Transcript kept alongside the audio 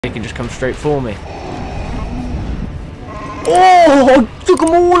They can just come straight for me. Oh, I took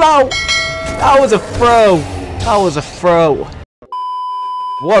them all out. That was a throw. That was a throw.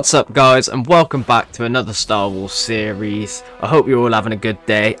 What's up, guys, and welcome back to another Star Wars series. I hope you're all having a good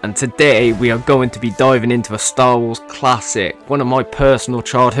day, and today we are going to be diving into a Star Wars classic, one of my personal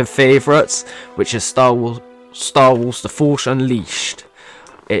childhood favourites, which is Star Wars The Force Unleashed.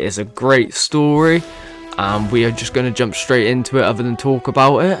 It is a great story, and we are just going to jump straight into it other than talk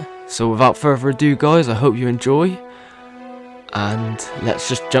about it. So without further ado, guys, I hope you enjoy, and let's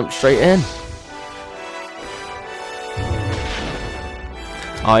just jump straight in.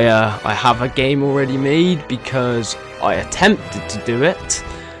 I have a game already made because I attempted to do it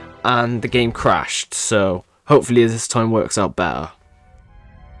and the game crashed, so hopefully this time works out better.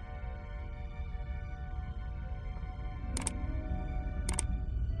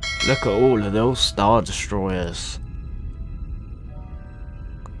 Look at all of those Star Destroyers.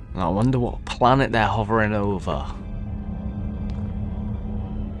 I wonder what planet they're hovering over.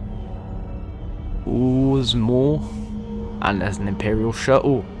 Ooh, there's more. And there's an Imperial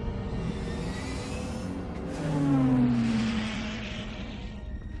shuttle.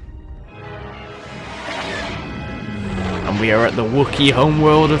 And we are at the Wookiee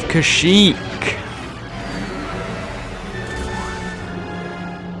homeworld of Kashyyyk.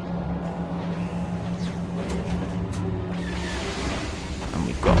 And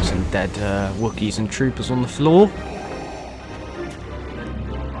we've got some dead Wookiees and troopers on the floor.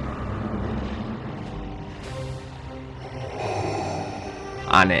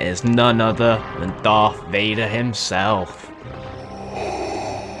 And it is none other than Darth Vader himself.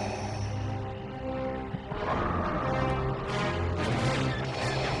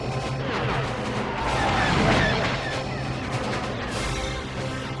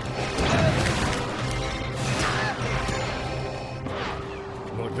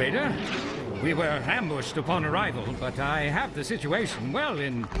 Lord Vader, we were ambushed upon arrival, but I have the situation well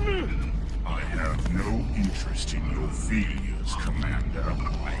in... I have no interest in your failures, Commander.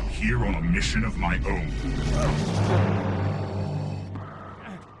 I am here on a mission of my own.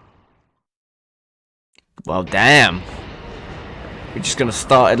 Well, damn. We're just gonna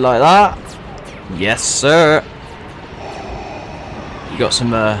start it like that? Yes, sir. You got some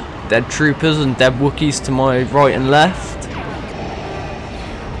dead troopers and dead Wookiees to my right and left.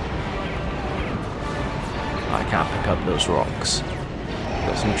 I can't pick up those rocks.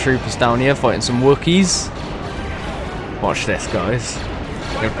 Got some troopers down here fighting some Wookiees. Watch this, guys.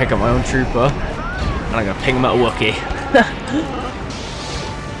 I'm gonna pick up my own trooper and I'm gonna ping him at a Wookiee.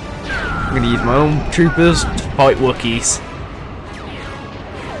 I'm gonna use my own troopers to fight Wookiees.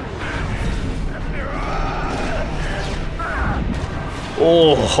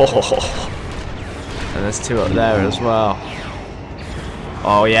 Oh, and there's two up there as well.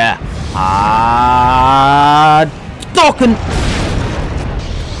 Oh yeah. Docking.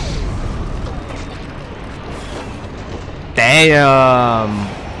 Damn!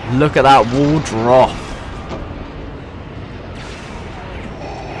 Look at that wall drop.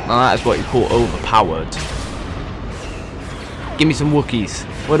 Now that is what you call overpowered. Give me some Wookiees.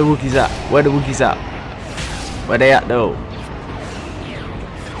 Where the Wookiees at? Where the Wookiees at? Where they at though?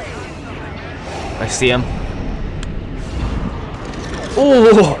 I see them.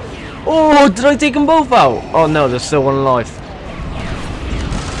 Oh! Oh! Did I take them both out? Oh no, there's still one alive.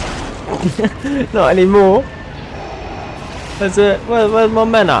 Not anymore. Where's my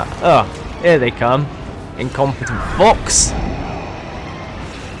men at? Oh, here they come. Incompetent fox.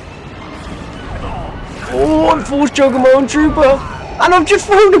 Oh, I'm force choking my own trooper. And I've just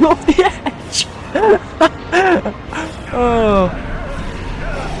thrown him off the edge. Oh.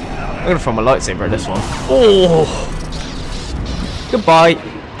 I'm going to throw my lightsaber at this one. Oh. Goodbye.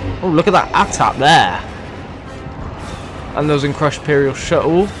 Oh, look at that attack there. And those in crushed Imperial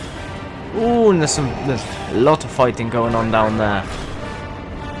shuttle. Ooh, and there's a lot of fighting going on down there.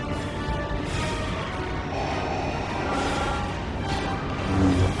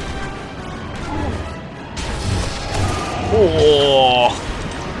 Oh,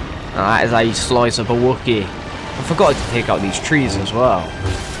 and that is how you slice up a Wookiee. I forgot to take out these trees as well.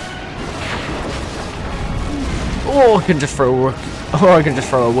 Oh, I can just throw a Wookiee. Or I can just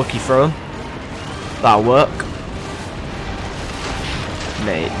throw a Wookiee through him. That'll work.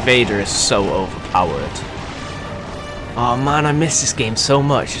 Mate, Vader is so overpowered. Oh man, I miss this game so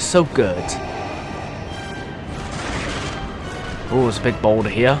much. It's so good. Oh, there's a big boulder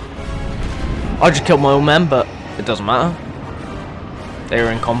here. I just killed my own men, but it doesn't matter. They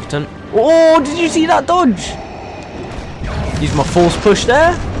were incompetent. Oh, did you see that dodge? Use my force push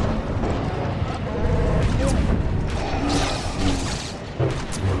there.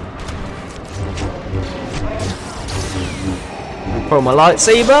 Throw my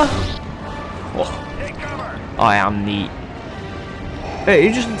lightsaber. Oh, I am neat. Hey,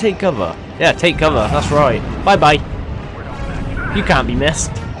 you just take cover. Yeah, take cover. That's right. Bye bye. You can't be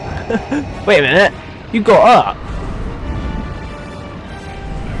missed. Wait a minute. You got up.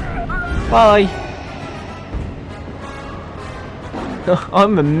 Bye.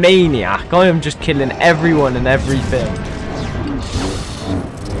 I'm a maniac. I am just killing everyone and everything.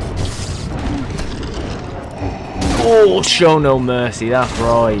 Oh, show no mercy. That's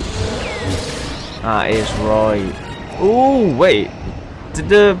right. That is right. Oh, wait. Did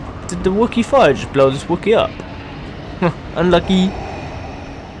the Wookiee fire just blow this Wookiee up? Unlucky.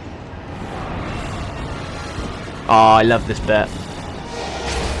 Oh, I love this bit.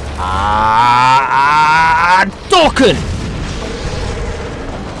 Dorkin!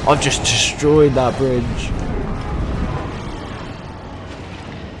 I've just destroyed that bridge.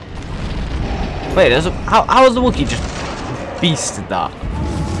 Wait, there's a, how has the Wookiee just beasted that?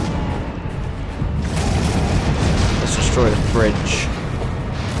 Let's destroy the bridge.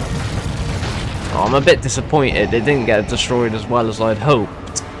 Oh, I'm a bit disappointed. They didn't get destroyed as well as I'd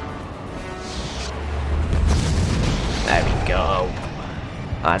hoped. There we go.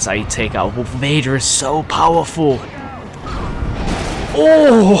 That's how you take out Wolf. Vader is so powerful.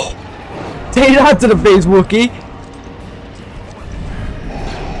 Oh! Take that to the face, Wookiee.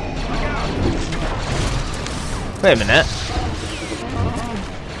 Wait a minute.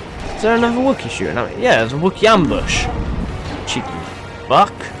 Is there another Wookiee shooting at me? Yeah, there's a Wookiee ambush. Cheeky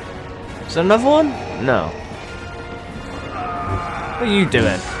fuck. Is there another one? No. What are you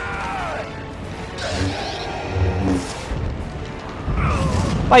doing?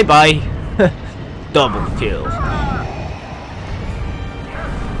 Bye bye. Double kill.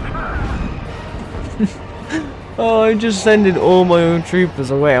 Oh, I'm just sending all my own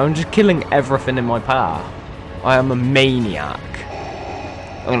troopers away. I'm just killing everything in my path. I am a maniac.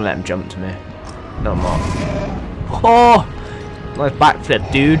 I'm gonna let him jump to me. No, I'm not. Oh! Nice backflip,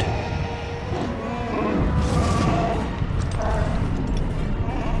 dude.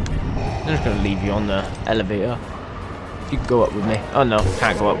 I'm just gonna leave you on the elevator. You can go up with me. Oh no,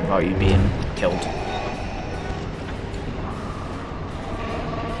 can't go up without you being killed.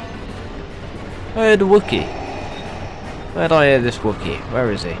 I heard a Wookiee. Where'd I hear this Wookiee? Where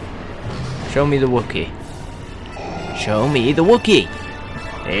is he? Show me the Wookiee. Show me the Wookiee.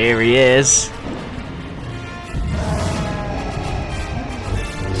 Here he is.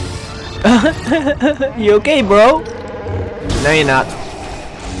 You okay, bro? No, you're not.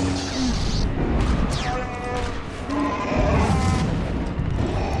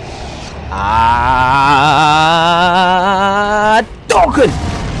 Dorkin!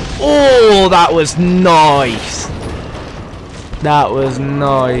 Oh, that was nice. That was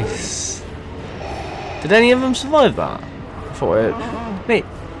nice. Did any of them survive that? I thought it... Wait.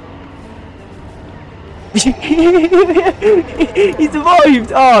 He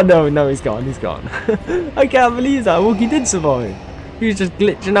survived! Oh, no, he's gone, he's gone. I can't believe that. Wookiee did survive. He was just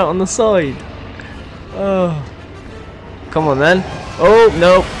glitching out on the side. Oh. Come on, then. Oh,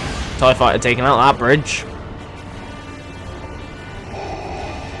 no. TIE fighter taking out that bridge.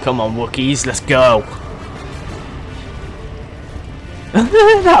 Come on, Wookiees, let's go.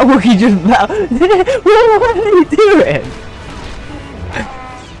 That Wookiee just fell. What are they doing?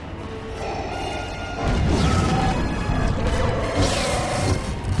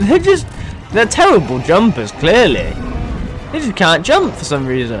 They're terrible jumpers, clearly. They just can't jump for some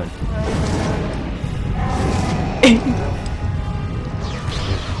reason.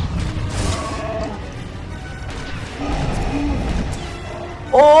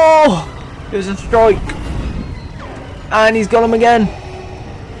 Oh! There's a strike. And he's got him again.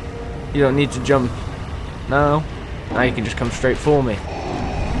 You don't need to jump. No. Now you can just come straight for me.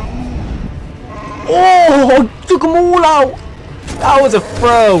 Oh! I took them all out! That was a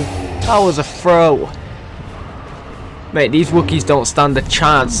throw. That was a throw. Mate, these Wookiees don't stand a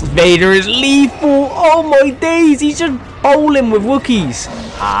chance. Vader is lethal. Oh my days. He's just bowling with Wookiees.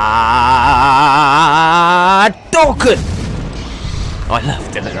 Dorkin! I love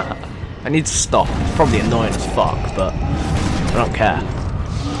doing that. I need to stop. It's probably annoying as fuck, but I don't care.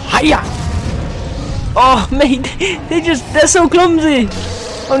 Hiya! Oh, mate, they're so clumsy.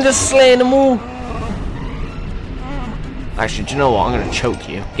 I'm just slaying them all. Actually, do you know what? I'm gonna choke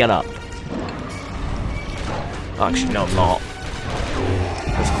you. Get up. Actually, no, I'm not.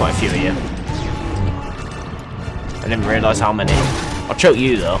 There's quite a few of you. I didn't realise how many. I'll choke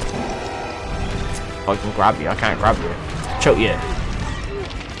you though. If I can grab you, I can't grab you. Choke you.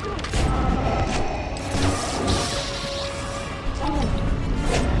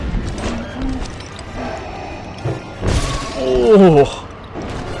 Oh!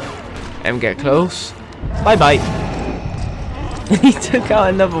 Let him get close. Bye bye. He took out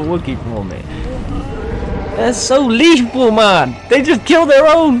another Wookiee for me. They're so lethal, man. They just kill their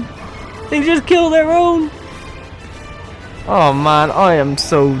own. They just kill their own. Oh man, I am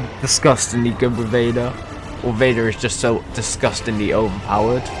so disgustingly good with Vader. Or Vader is just so disgustingly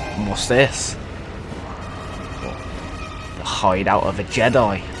overpowered. And what's this? The hideout of a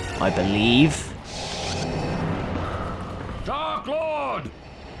Jedi, I believe. Dark Lord!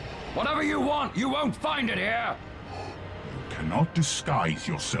 Whatever you want, you won't find it here! You cannot disguise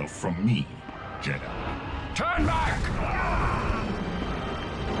yourself from me, Jedi. Turn back!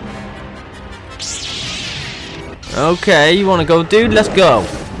 Okay, you wanna go, dude? Let's go.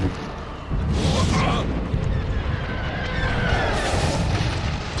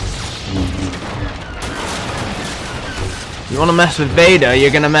 You wanna mess with Vader,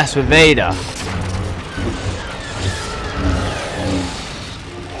 you're gonna mess with Vader.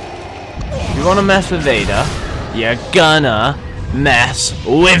 You wanna mess with Vader, you're gonna mess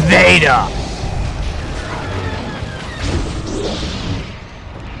with Vader.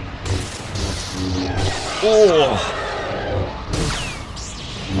 Oh.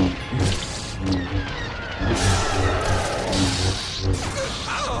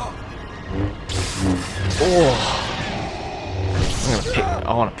 Oh.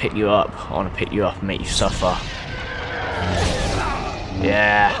 I want to pick you up. I want to pick you up and make you suffer.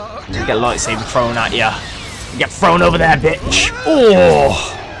 Yeah. You get a lightsaber thrown at you. You get thrown over there, bitch. Oh.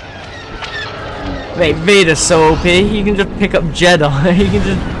 Mate, Vader's so OP. You can just pick up Jedi. You can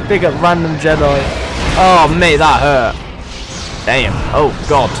just pick up random Jedi. Oh, mate, that hurt. Damn. Oh,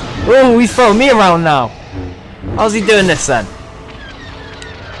 God. Oh, he's throwing me around now. How's he doing this then?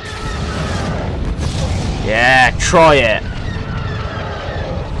 Yeah, try it.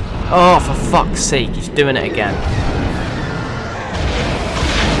 Oh, for fuck's sake, he's doing it again.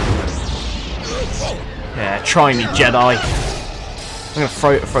 Yeah, try me, Jedi. I'm gonna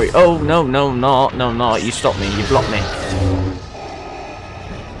throw it. Oh, no, no, not. You stop me, you block me.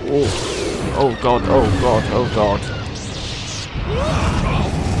 Oh, oh God, oh God, oh God.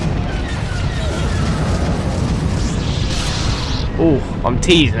 Oh, I'm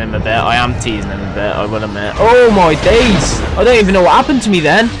teasing him a bit. I am teasing him a bit, I will admit. Oh my days! I don't even know what happened to me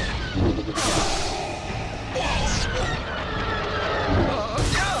then.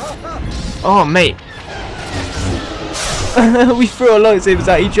 Oh, mate. We threw our lightsabers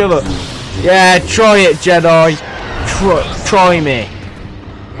at each other. Yeah, try it, Jedi. Try me.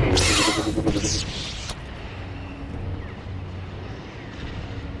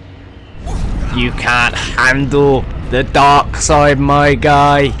 You can't handle the dark side, my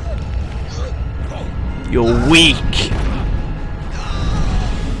guy. You're weak.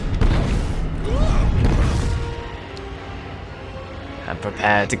 And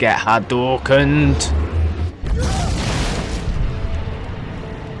prepare to get Hadoukened.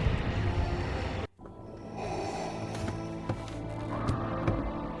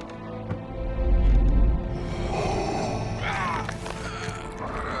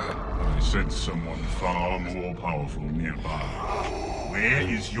 Sense someone far more powerful nearby. Where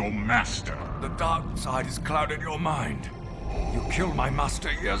is your master? The dark side has clouded your mind. You killed my master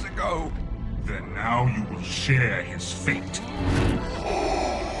years ago. Then now you will share his fate.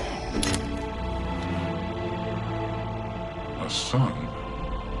 A son?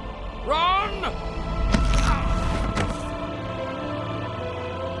 Run!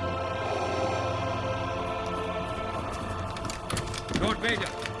 Lord Vader.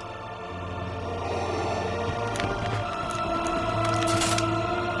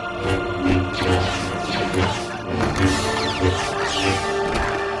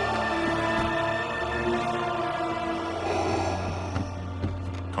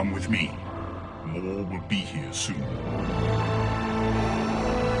 Come with me. More will be here soon.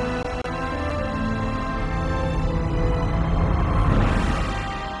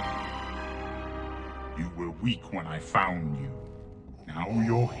 You were weak when I found you. Now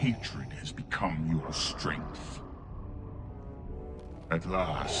your hatred has become your strength. At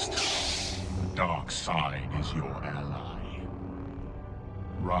last, the dark side is your ally.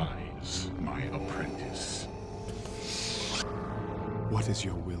 Rise, my apprentice. What is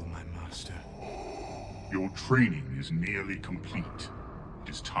your will, my master? Your training is nearly complete. It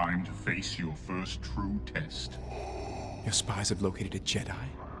is time to face your first true test. Your spies have located a Jedi?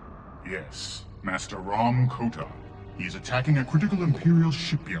 Yes, Master Rahm Kota. He is attacking a critical Imperial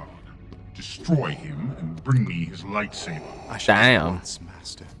shipyard. Destroy him and bring me his lightsaber. I shall Damn. once,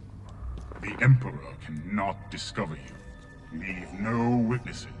 master. The Emperor cannot discover you. Leave no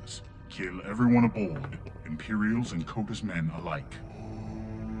witnesses. Kill everyone aboard, Imperials and Kota's men alike.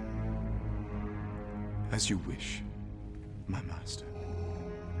 As you wish, my master.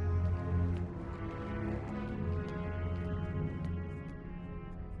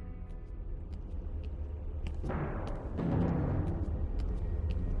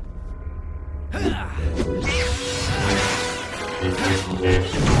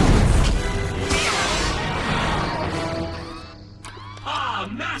 Ah,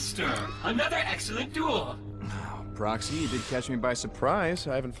 Master! Another excellent duel! Proxy, you did catch me by surprise.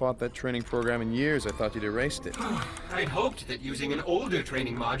 I haven't fought that training program in years. I thought you'd erased it. I'd hoped that using an older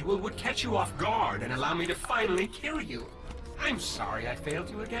training module would catch you off guard and allow me to finally kill you. I'm sorry I failed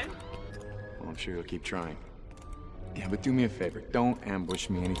you again. Well, I'm sure you'll keep trying. Yeah, but do me a favor. Don't ambush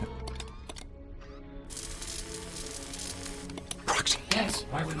me anytime. Proxy. Yes,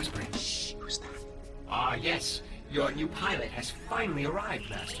 why are we whispering? Shh, who's that? Ah, yes. Your new pilot has finally arrived,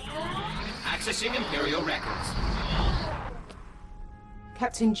 Master. Accessing Imperial records.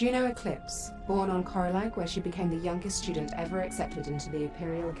 Captain Juno Eclipse, born on Corellag, where she became the youngest student ever accepted into the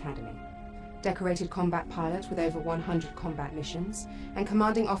Imperial Academy. Decorated combat pilot with over 100 combat missions, and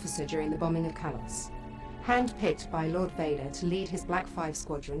commanding officer during the bombing of Kalos. Hand-picked by Lord Vader to lead his Black 5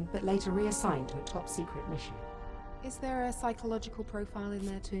 squadron, but later reassigned to a top-secret mission. Is there a psychological profile in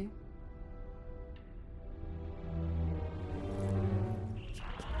there too?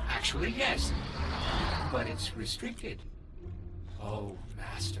 Actually, yes. But it's restricted. Oh,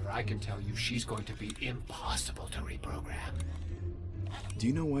 Master, I can tell you she's going to be impossible to reprogram. Do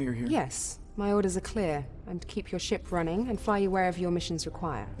you know why you're here? Yes. My orders are clear. I'm to keep your ship running and fly you wherever your missions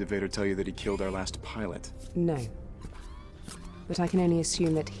require. Did Vader tell you that he killed our last pilot? No. But I can only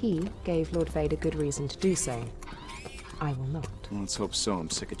assume that he gave Lord Vader good reason to do so. I will not. Well, let's hope so. I'm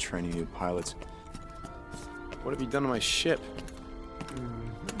sick of training new pilots. What have you done to my ship?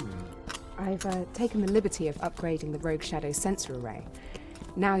 I've taken the liberty of upgrading the Rogue Shadow sensor array.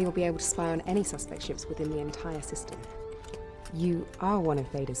 Now you'll be able to spy on any suspect ships within the entire system. You are one of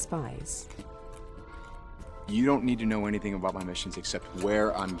Vader's spies. You don't need to know anything about my missions except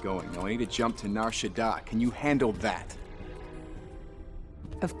where I'm going. Now I need to jump to Nar Shaddaa. Can you handle that?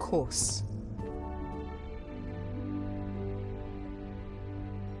 Of course.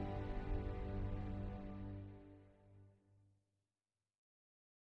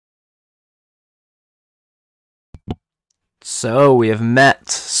 So we have met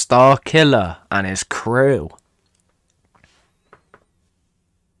Starkiller and his crew.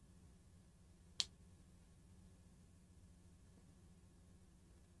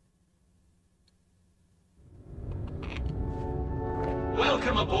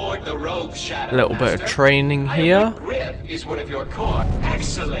 Welcome aboard the Rogue Shadow. A little bit of training here. Grip is one of your core.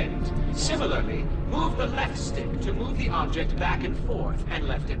 Excellent. Similarly, move the left stick to move the object back and forth and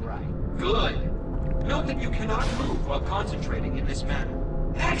left and right. Good. Note that you cannot move while concentrating in this manner.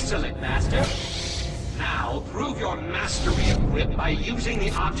 Excellent, Master. Now, prove your mastery of grip by using the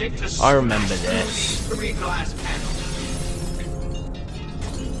object to I remember smash this. through these 3 glass panels.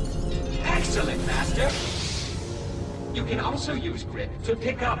 Excellent, Master. You can also use grip to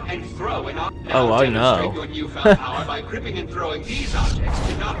pick up and throw an object. Oh, I know. Demonstrate your newfound power by gripping and throwing these objects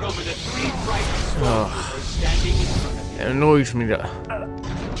to knock over the 3 frightened stormtroopers standing in front of you. It annoys me that.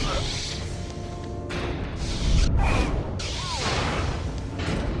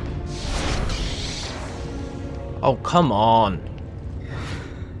 Oh, come on.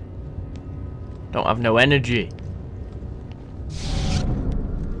 Don't have no energy.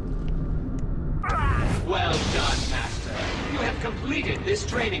 Well done, Master. You have completed this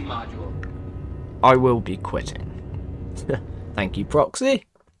training module. I will be quitting. Thank you, Proxy.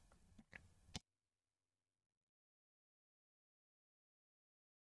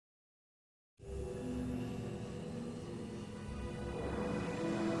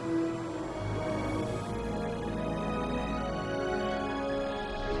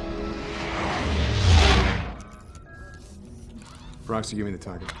 Proxy, give me the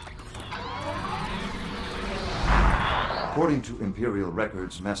target. According to Imperial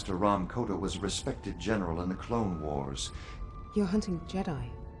records, Master Rahm Kota was a respected general in the Clone Wars. You're hunting Jedi.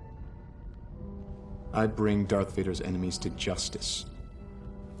 I bring Darth Vader's enemies to justice.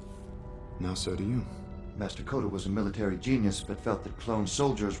 Now so do you. Master Kota was a military genius, but felt that clone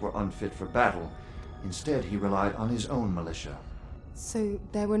soldiers were unfit for battle. Instead, he relied on his own militia. So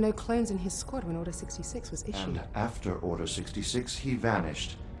there were no clones in his squad when Order 66 was issued? And after Order 66, he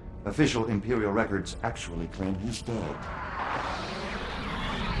vanished. Official Imperial records actually claim he's dead.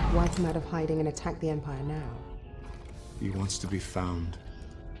 Why come out of hiding and attack the Empire now? He wants to be found.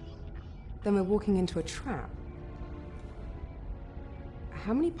 Then we're walking into a trap.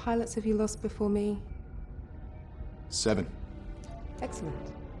 How many pilots have you lost before me? 7.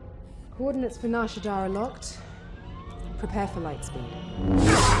 Excellent. Coordinates for Nar Shaddaa are locked. Prepare for light speed.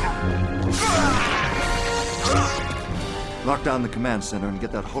 Lock down the command center and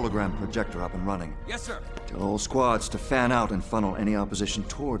get that hologram projector up and running. Yes, sir. Tell all squads to fan out and funnel any opposition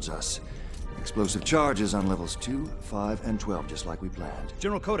towards us. Explosive charges on levels 2, 5, and 12, just like we planned.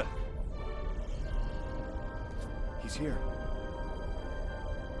 General Kota. He's here.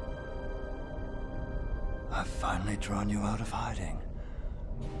 I've finally drawn you out of hiding.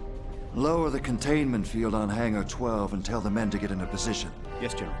 Lower the containment field on Hangar 12 and tell the men to get into position.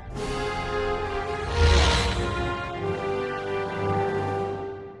 Yes, General.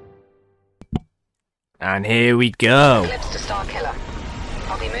 And here we go. Eclipse to Starkiller.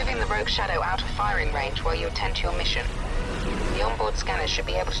 I'll be moving the Rogue Shadow out of firing range while you attend to your mission. The onboard scanners should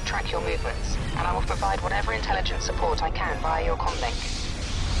be able to track your movements, and I will provide whatever intelligence support I can via your comlink.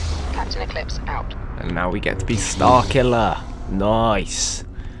 Captain Eclipse out. And now we get to be Starkiller. Nice.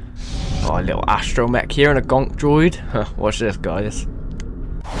 Oh, a little astromech here and a gonk droid. Watch this, guys.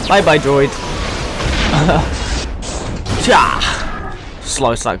 Bye-bye, droid.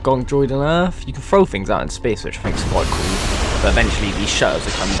 Slice that gonk droid in half. You can throw things out in space, which I think is quite cool. But eventually these shutters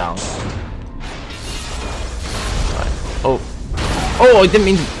will come down. Right. Oh, I didn't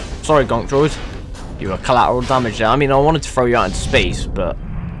mean to... Sorry, gonk droid. You were collateral damage there. I mean, I wanted to throw you out into space, but...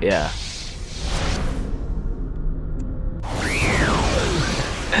 yeah.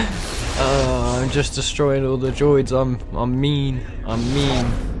 I'm just destroying all the droids. I'm mean. I'm mean.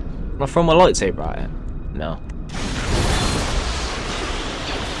 Can I throw my lightsaber at it? No.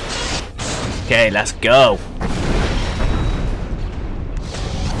 Okay, let's go.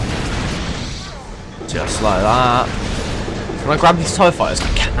 Just like that. Can I grab these TIE fighters? I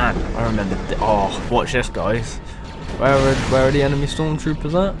can. I remember. Oh, watch this, guys. Where are the enemy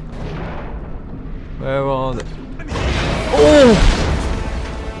stormtroopers at? Where are they? Oh!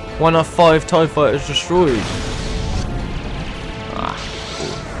 1 of 5 TIE fighters destroyed.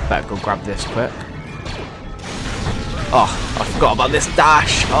 Better go grab this quick. Oh, I forgot about this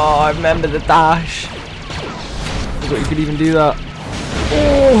dash. Oh, I remember the dash. I forgot you could even do that.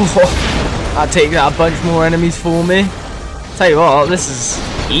 Oh, that takes out a bunch more enemies for me. Tell you what, this is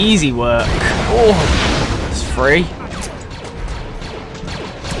easy work. Oh, it's free.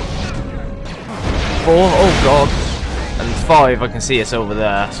 4. Oh god. And 5, I can see it's over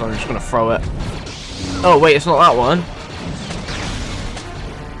there, so I'm just gonna throw it. Oh wait, it's not that one.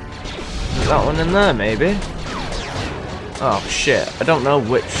 Is that one in there, maybe? Oh shit, I don't know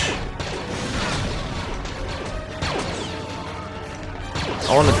which.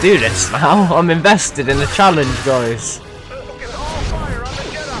 I want to do this now. I'm invested in the challenge, guys.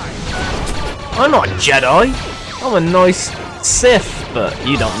 I'm not a Jedi. I'm a nice Sith, but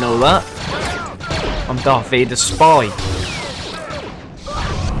you don't know that. I'm Darth Vader's spy.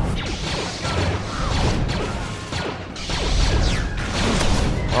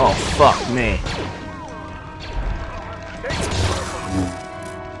 Oh, fuck me.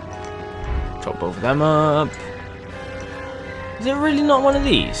 Chop both of them up. Is it really not one of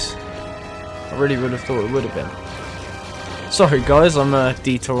these? I really would have thought it would have been. Sorry guys, I'm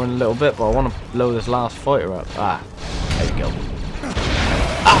detouring a little bit, but I want to blow this last fighter up. Ah, there we go.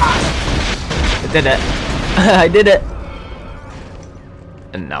 Ah! I did it. I did it.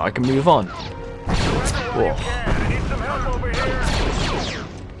 And now I can move on. Whoa.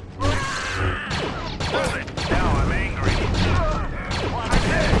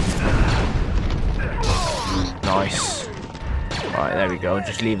 Nice. Right, there we go.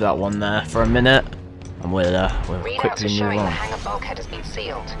 Just leave that one there for a minute, and we'll quickly move on. The hangar bulkhead has been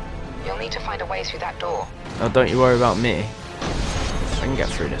sealed. You'll need to find a way through that door. Oh, don't you worry about me. I can get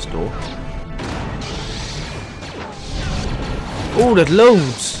through this door. Oh, there's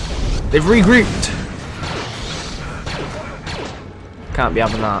loads. They've regrouped. Can't be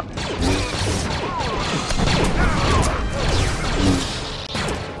having that.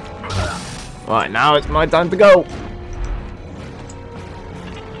 Right, now it's my time to go.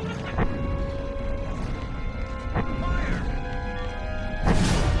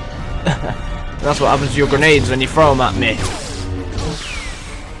 That's what happens to your grenades when you throw them at me.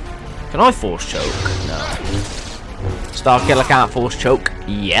 Can I force choke? No. Starkiller can't force choke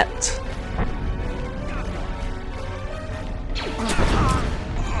yet.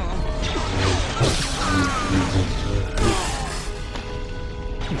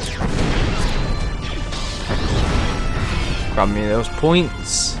 Grab me those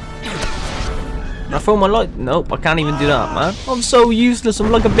points. Can I throw my light? Nope, I can't even do that, man. I'm so useless.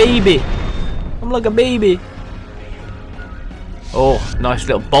 I'm like a baby. I'm like a baby. Oh, Nice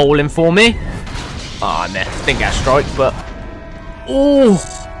little bowling for me. Oh, no, didn't get a strike, but...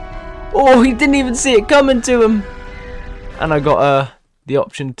 Oh, he didn't even see it coming to him. And I got the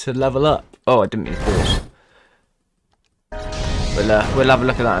option to level up. Oh, I didn't mean to pause. We'll have a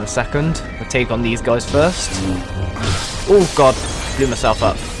look at that in a second. We'll take on these guys first. Oh, God. Blew myself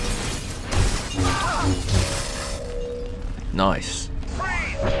up. Nice.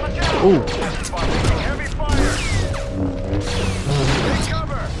 Ooh.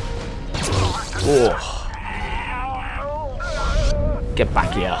 Oh. Get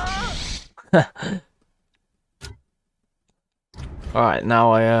back here. Alright,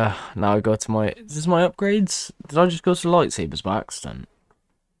 now I go to my... Is this my upgrades? Did I just go to lightsabers by accident?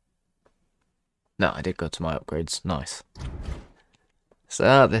 No, I did go to my upgrades. Nice.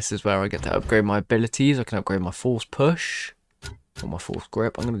 So this is where I get to upgrade my abilities. I can upgrade my force push. Or my force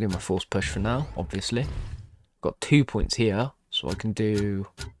grip. I'm going to do my force push for now, obviously. Got 2 points here, so I can do...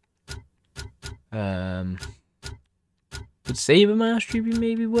 Would saber mastery be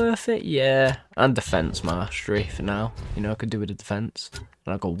maybe worth it? Yeah. And defense mastery for now. You know, I could do with a defense.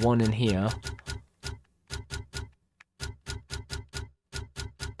 And I've got 1 in here.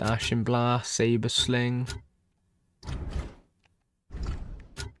 Dashing blast, saber sling.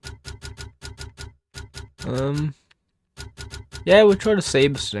 Yeah, we'll try the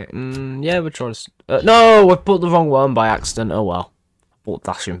saber sling. Yeah, we'll try to... no, I put the wrong one by accident. Oh well.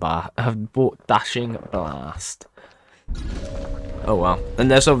 I've bought dashing blast. Oh well. And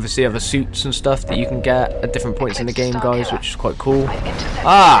there's obviously other suits and stuff that you can get at different points in the game, guys, which is quite cool.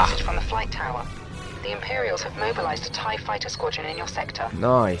 From the flight tower. The Imperials have mobilized a TIE fighter squadron in your sector.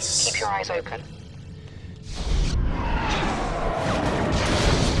 Nice. Keep your eyes open.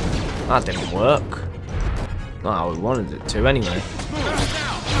 That didn't work. Oh, we wanted it to anyway.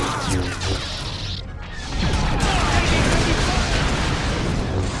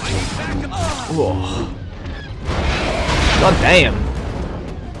 Whoa. God damn.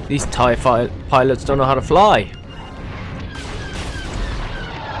 These TIE pilots don't know how to fly.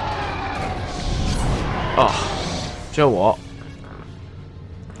 Oh. Do you know what?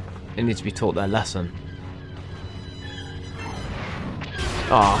 They need to be taught their lesson.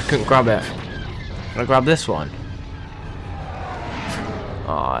 Oh, I couldn't grab it. Can I grab this one?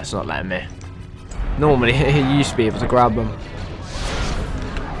 Oh, it's not letting me. Normally, you used to be able to grab them.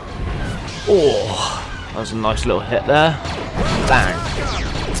 Oh, that was a nice little hit there. Bang.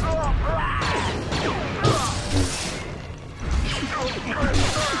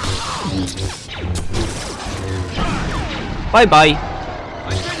 Bye-bye.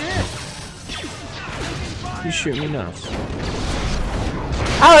 You shoot me now.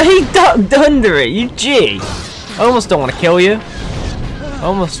 Oh, he ducked under it, you G! I almost don't want to kill you. I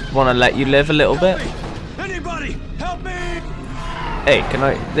almost want to let you live a little bit. Anybody, help me! Hey, can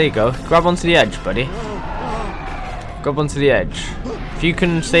I... There you go. Grab onto the edge, buddy. Grab onto the edge. If you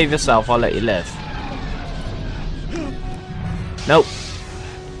can save yourself, I'll let you live. Nope.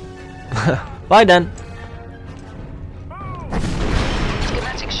 Bye then.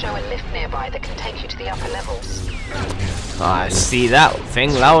 Schematics show a lift nearby that can take you to the upper levels. I see that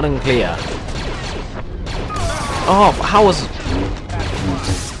thing loud and clear. Oh, how was...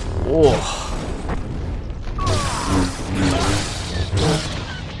 Oh.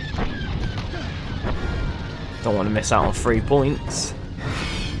 Don't want to miss out on 3 points.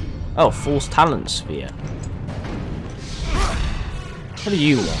 Oh, Force Talent Sphere. What do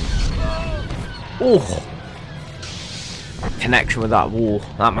you want? Oh. Connection with that wall.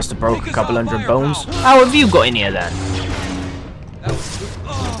 That must have broke a couple hundred bones. How have you got in here then?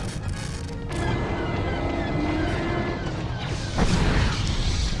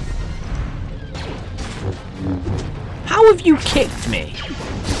 How have you kicked me?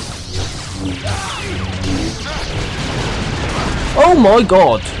 Oh my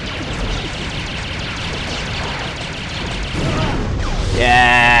god!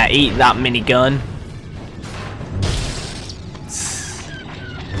 Yeah, eat that minigun.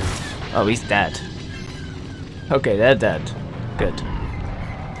 Oh, he's dead. Okay, they're dead. Good.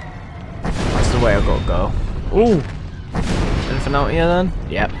 That's the way I gotta go. Ooh! Anything out here then?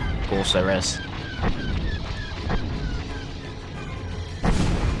 Yep, of course there is.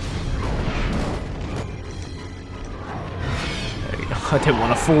 There we go. I didn't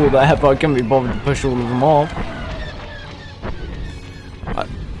want to fall there, but I couldn't be bothered to push all of them off.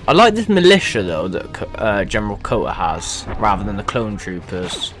 I like this militia though that General Kota has, rather than the clone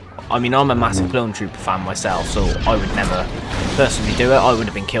troopers. I mean, I'm a massive clone trooper fan myself, so I would never personally do it. I would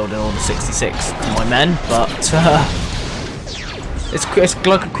have been killed in Order 66 to my men, but it's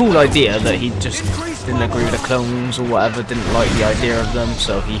like a cool idea that he just didn't agree with the clones or whatever, didn't like the idea of them,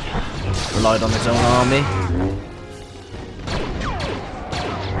 so he relied on his own army.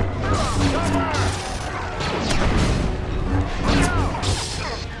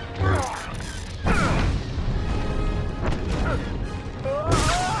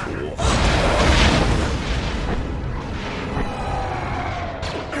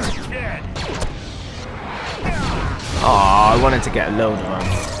 Oh, I wanted to get a load of them.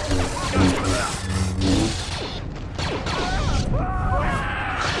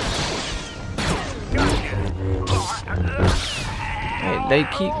 Hey, they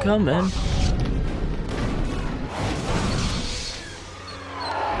keep coming.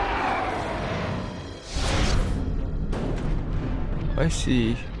 I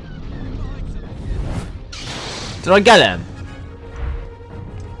see. Did I get him?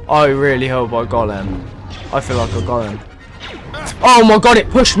 I really hope I got him. I feel like I got him. Oh my god, it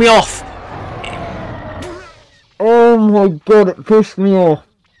pushed me off! Oh my god, it pushed me off.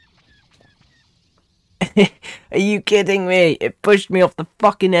 Are you kidding me? It pushed me off the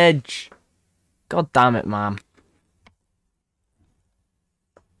fucking edge. God damn it, man.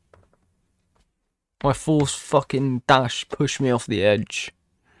 My force fucking dash pushed me off the edge.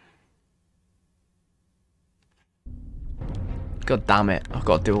 God damn it, I've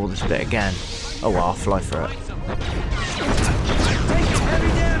got to do all this bit again. Oh well, I'll fly through it.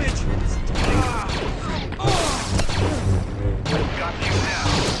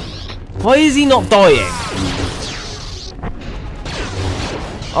 Why is he not dying?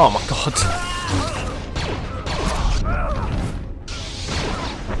 Oh my god.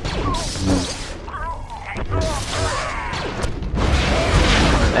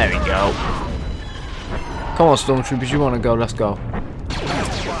 There we go. Come on, Stormtroopers, you want to go? Let's go.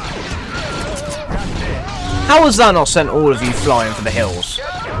 How has that not sent all of you flying for the hills?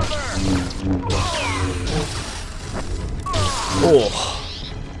 Oh.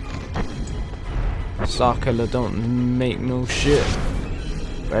 Starkiller don't make no shit.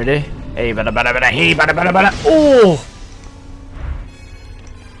 Ready? Hey, bada bada bada, hey, bada bada bada. Oh!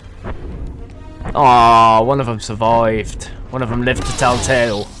 Ah, one of them survived. One of them lived to tell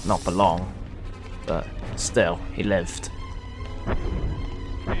tale. Not for long. But still, he lived.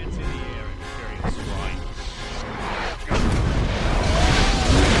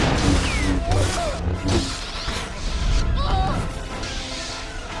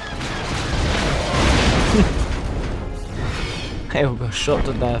 Hey, we got shot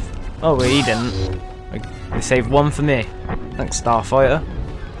to death. Oh, well, he didn't. They saved one for me. Thanks, Starfighter.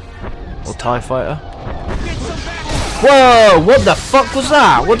 Or TIE Fighter. Whoa! What the fuck was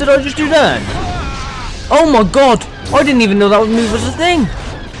that? What did I just do then? Oh my god! I didn't even know that move was a thing!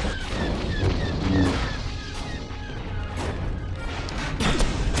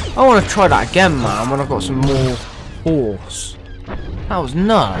 I want to try that again, man, when I've got some more force. That was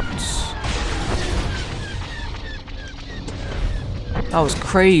nuts. That was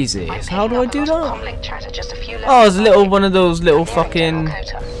crazy. So how do I do that? Oh, it's a little one of those little fucking.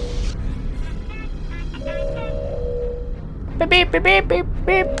 Beep beep beep beep beep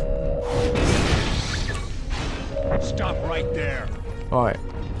beep. Stop right there. Alright.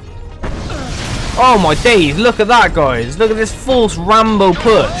 Oh my days! Look at that, guys! Look at this false Rambo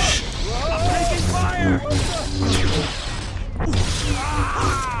push.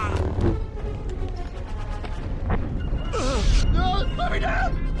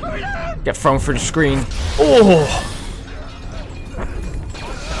 Get thrown through the screen. Oh!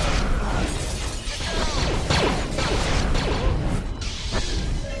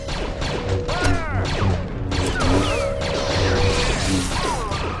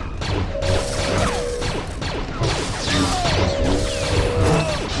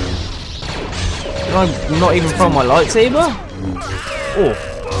 I'm not even throwing my lightsaber? Oh.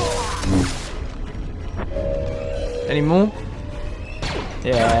 Any more?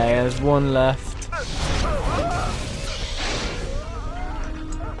 Yeah, there's one left.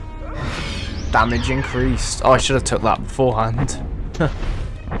 Damage increased. Oh, I should have took that beforehand.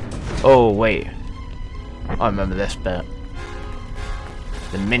 Oh, wait. I remember this bit.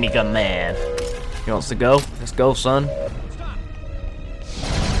 The minigun man. He wants to go? Let's go, son.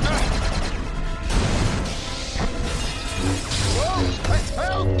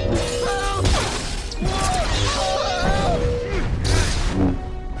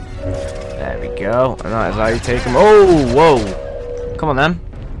 There we go, and that is how you take him. Oh, whoa! Come on, then.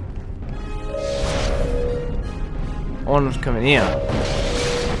 One's coming here.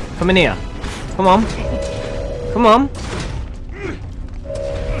 Come in here. Come on. Come on.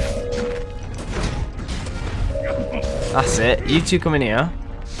 That's it. You two come in here.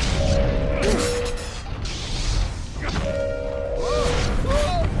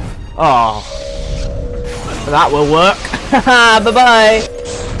 Oh. That will work. Haha, bye-bye.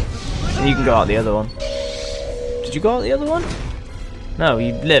 And you can go out the other one. Did you go out the other one? No,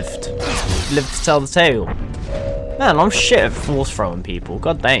 you lived. You lived to tell the tale. Man, I'm shit at force throwing people.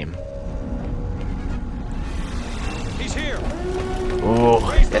 God damn. He's here.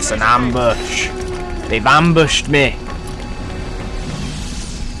 Oh, it's an ambush. They've ambushed me.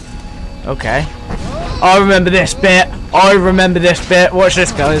 Okay. I remember this bit. I remember this bit. Watch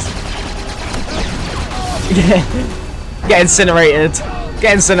this, guys. Get incinerated.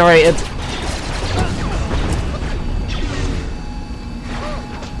 Get incinerated.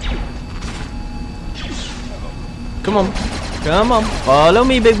 Come on. Come on. Follow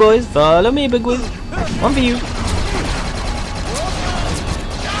me, big boys. Follow me, big boys. One for you.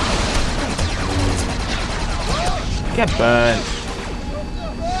 Get burnt.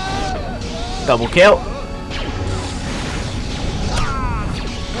 Double kill.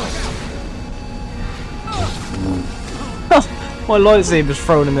 My lightsaber's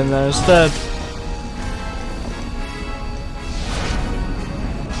thrown him in there instead.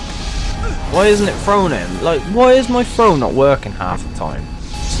 Why isn't it thrown him? Like, why is my throw not working half the time?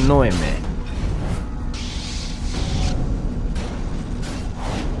 It's annoying me.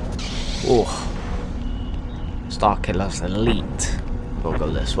 Oh. Starkiller's elite. We'll go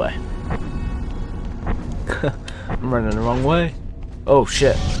this way. I'm running the wrong way. Oh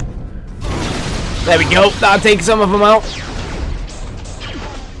shit. There we go. That'll take some of them out.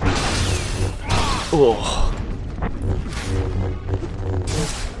 Oh.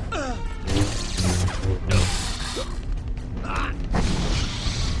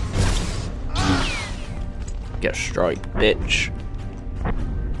 Get strike, bitch.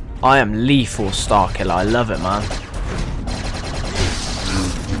 I am lethal Starkiller. I love it, man.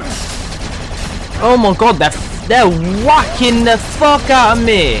 Oh my god, they're whacking the fuck out of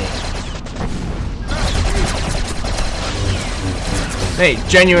me. Hey,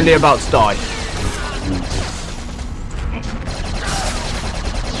 genuinely about to die.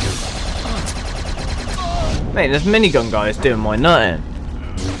 Mate, there's minigun guys doing my nutting.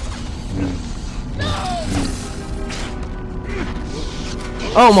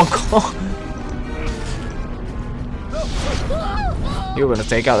 Oh my god. You're gonna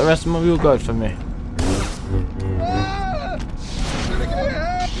take out the rest of my real guard for me.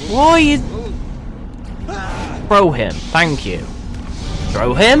 Why are you... Throw him. Thank you.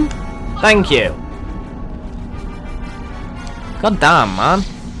 Throw him? Thank you. God damn, man.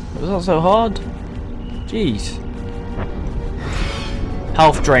 Was that so hard? Jeez.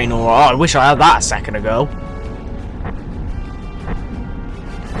 Health drain or... Oh, I wish I had that a second ago.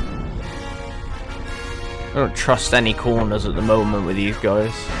 I don't trust any corners at the moment with these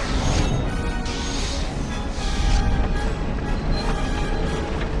guys.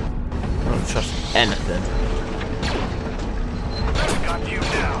 I don't trust anything. Got you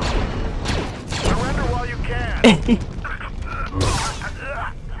now. Surrender while you can.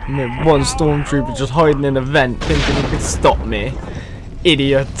 And then one stormtrooper just hiding in a vent thinking he could stop me.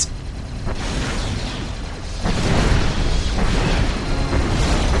 Idiot.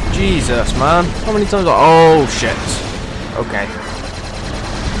 Jesus, man. How many times? Oh, shit. Okay.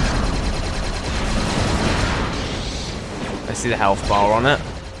 I see the health bar on it.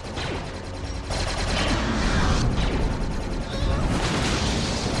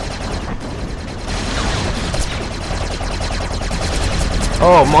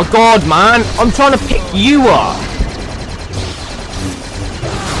 Oh my god, man! I'm trying to pick you up!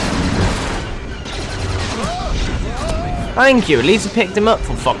 Thank you, at least I picked him up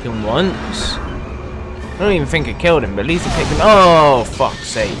for fucking once. I don't even think I killed him, but at least I picked him up. Oh, fuck's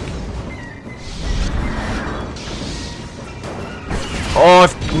sake. Oh,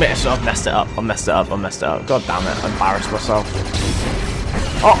 I've messed it up. I messed it up. God damn it, I embarrassed myself.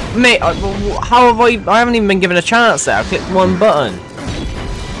 Oh, mate, how have I haven't even been given a chance there. I clicked one button.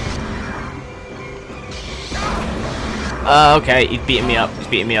 Okay, he's beating me up.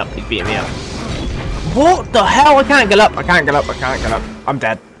 What the hell? I can't get up. I'm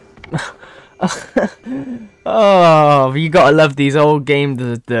dead. Oh, you gotta love these old games.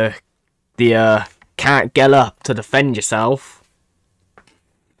 The can't get up to defend yourself.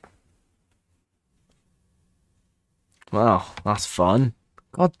 Well, that's fun.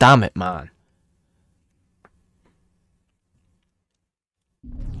 God damn it, man.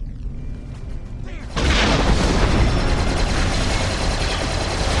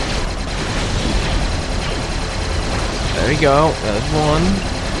 There we go. There's one.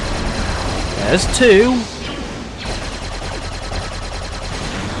 There's two.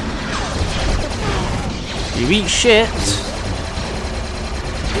 You eat shit.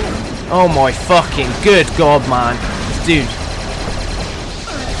 Oh my fucking good god, man. Dude.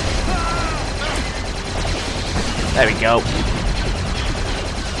 There we go.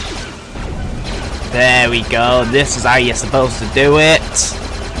 There we go. This is how you're supposed to do it.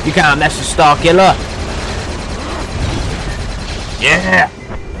 You can't mess with Starkiller. Yeah.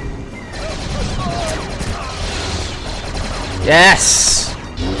 Yes.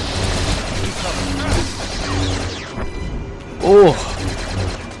 Oh.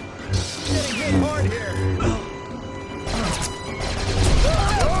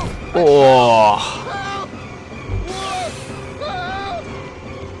 Oh.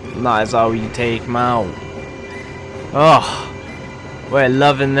 That is how you take him out. Oh, we're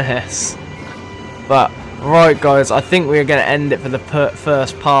loving this. But right, guys, I think we're going to end it for the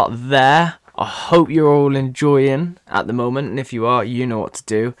first part there. I hope you're all enjoying at the moment, and if you are, you know what to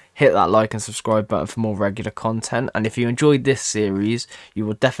do. Hit that like and subscribe button for more regular content, and if you enjoyed this series, you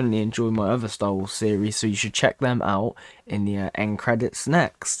will definitely enjoy my other Star Wars series, so you should check them out in the end credits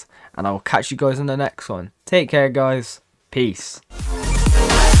next. And I will catch you guys in the next one. Take care, guys. Peace.